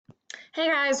Hey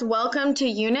guys, welcome to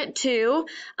Unit 2.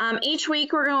 Each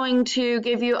week we're going to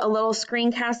give you a little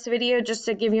screencast video just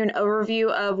to give you an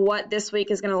overview of what this week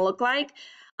is going to look like.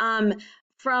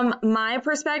 From my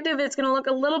perspective, it's going to look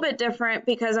a little bit different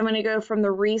because I'm going to go from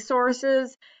the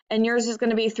resources and yours is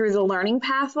going to be through the learning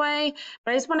pathway.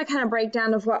 But I just want to kind of break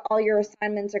down of what all your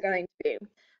assignments are going to be.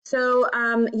 So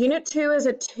Unit 2 is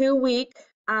a 2-week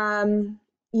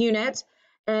unit.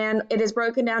 And it is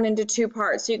broken down into 2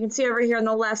 parts. So you can see over here on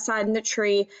the left side in the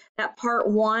tree that part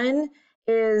 1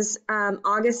 is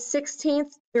August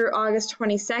 16th through August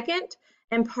 22nd,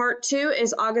 and part 2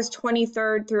 is August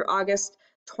 23rd through August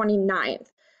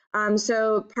 29th.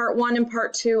 So part 1 and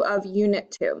part 2 of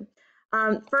Unit 2.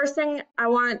 First thing I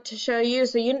want to show you,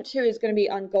 so Unit 2 is going to be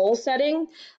on goal setting.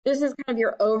 This is kind of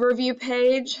your overview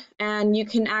page, and you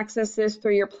can access this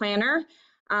through your planner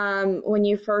when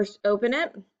you first open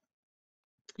it.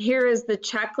 Here is the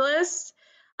checklist.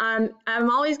 I'm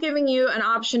always giving you an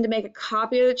option to make a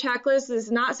copy of the checklist. This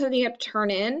is not something you have to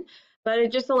turn in, but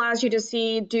it just allows you to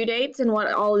see due dates and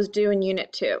what all is due in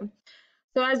Unit 2.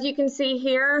 So as you can see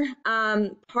here,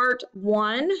 Part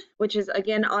 1, which is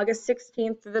again August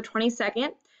 16th through the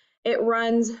 22nd, it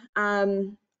runs,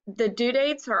 the due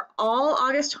dates are all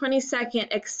August 22nd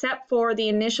except for the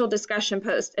initial discussion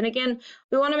post. And again,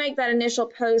 we want to make that initial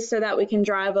post so that we can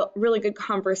drive a really good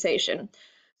conversation.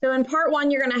 So in part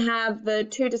 1, you're going to have the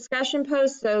 2 discussion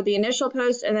posts, so the initial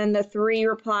post and then the 3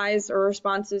 replies or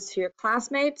responses to your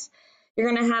classmates. You're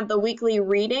going to have the weekly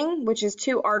reading, which is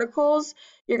 2 articles.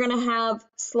 You're going to have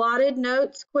slotted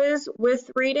notes quiz with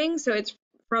reading, so it's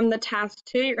from the task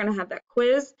 2. You're going to have that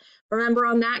quiz. Remember,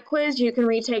 on that quiz, you can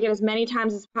retake it as many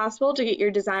times as possible to get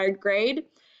your desired grade.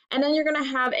 And then you're going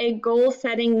to have a goal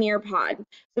setting Nearpod.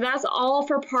 So that's all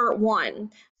for part 1.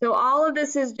 So all of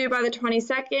this is due by the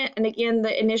 22nd, and again,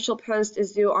 the initial post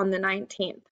is due on the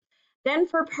 19th. Then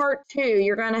for part 2,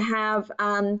 you're going to have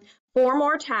 4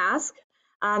 more tasks.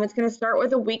 It's going to start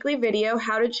with a weekly video,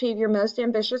 how to achieve your most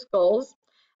ambitious goals.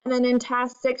 And then in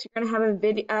task 6, you're going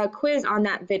to have a quiz on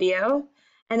that video.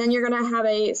 And then you're going to have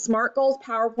a SMART Goals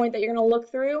PowerPoint that you're going to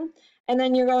look through. And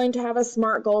then you're going to have a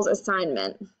SMART Goals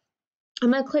assignment. I'm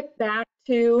going to click back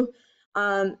to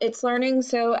It's Learning.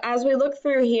 So as we look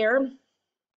through here,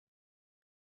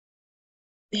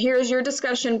 here's your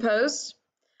discussion post.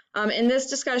 In this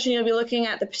discussion, you'll be looking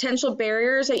at the potential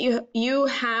barriers that you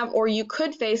have or you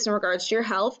could face in regards to your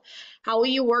health. How will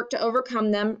you work to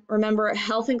overcome them? Remember,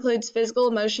 health includes physical,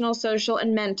 emotional, social,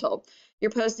 and mental.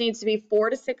 Your post needs to be 4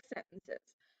 to 6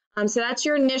 sentences. So that's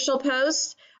your initial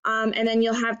post, and then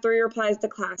you'll have 3 replies to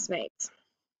classmates.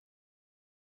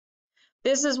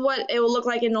 This is what it will look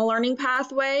like in the learning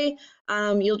pathway.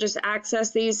 You'll just access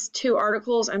these 2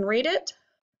 articles and read it.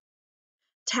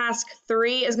 Task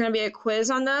 3 is going to be a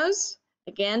quiz on those.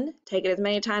 Again, take it as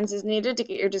many times as needed to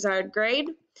get your desired grade.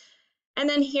 And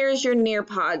then here's your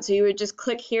Nearpod. So you would just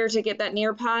click here to get that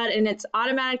Nearpod, and it's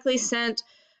automatically sent.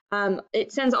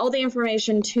 It sends all the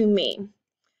information to me.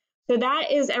 So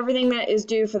that is everything that is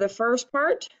due for the first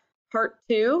part. Part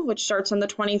 2, which starts on the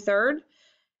 23rd.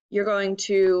 You're going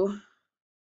to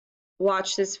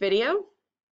watch this video.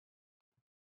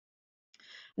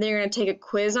 Then you're going to take a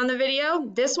quiz on the video.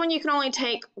 This one you can only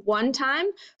take 1 time,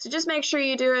 so just make sure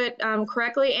you do it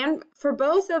correctly. And for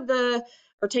both of the,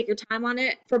 or take your time on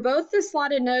it, for both the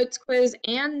slotted notes quiz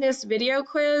and this video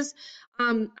quiz,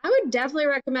 I would definitely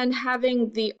recommend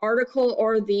having the article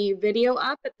or the video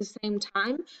up at the same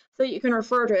time so you can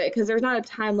refer to it, because there's not a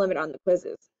time limit on the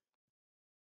quizzes.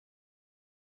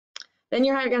 Then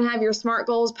you're going to have your SMART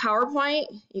Goals PowerPoint.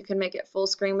 You can make it full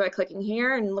screen by clicking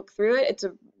here and look through it. It's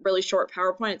a really short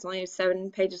PowerPoint. It's only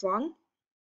 7 pages long.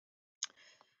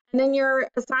 And then your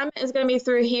assignment is going to be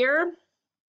through here.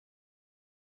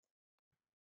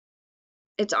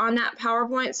 It's on that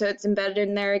PowerPoint, so it's embedded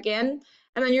in there again.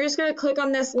 And then you're just going to click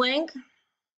on this link.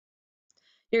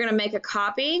 You're going to make a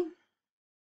copy.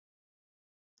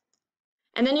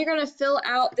 And then you're going to fill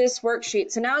out this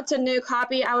worksheet. So now it's a new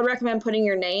copy. I would recommend putting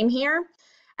your name here.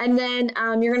 And then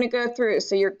you're going to go through,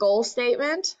 so your goal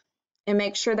statement, and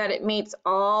make sure that it meets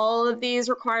all of these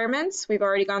requirements. We've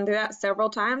already gone through that several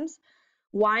times.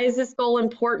 Why is this goal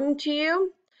important to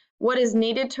you? What is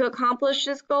needed to accomplish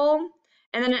this goal?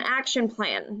 And then an action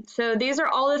plan. So these are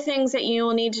all the things that you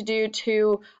will need to do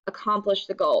to accomplish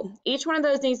the goal. Each one of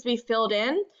those needs to be filled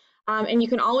in, and you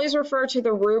can always refer to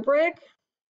the rubric,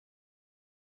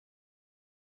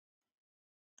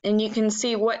 and you can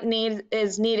see what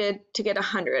is needed to get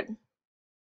 100.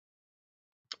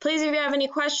 Please, if you have any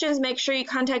questions, make sure you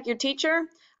contact your teacher.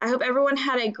 I hope everyone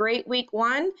had a great week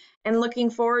 1 and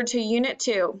looking forward to Unit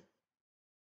 2.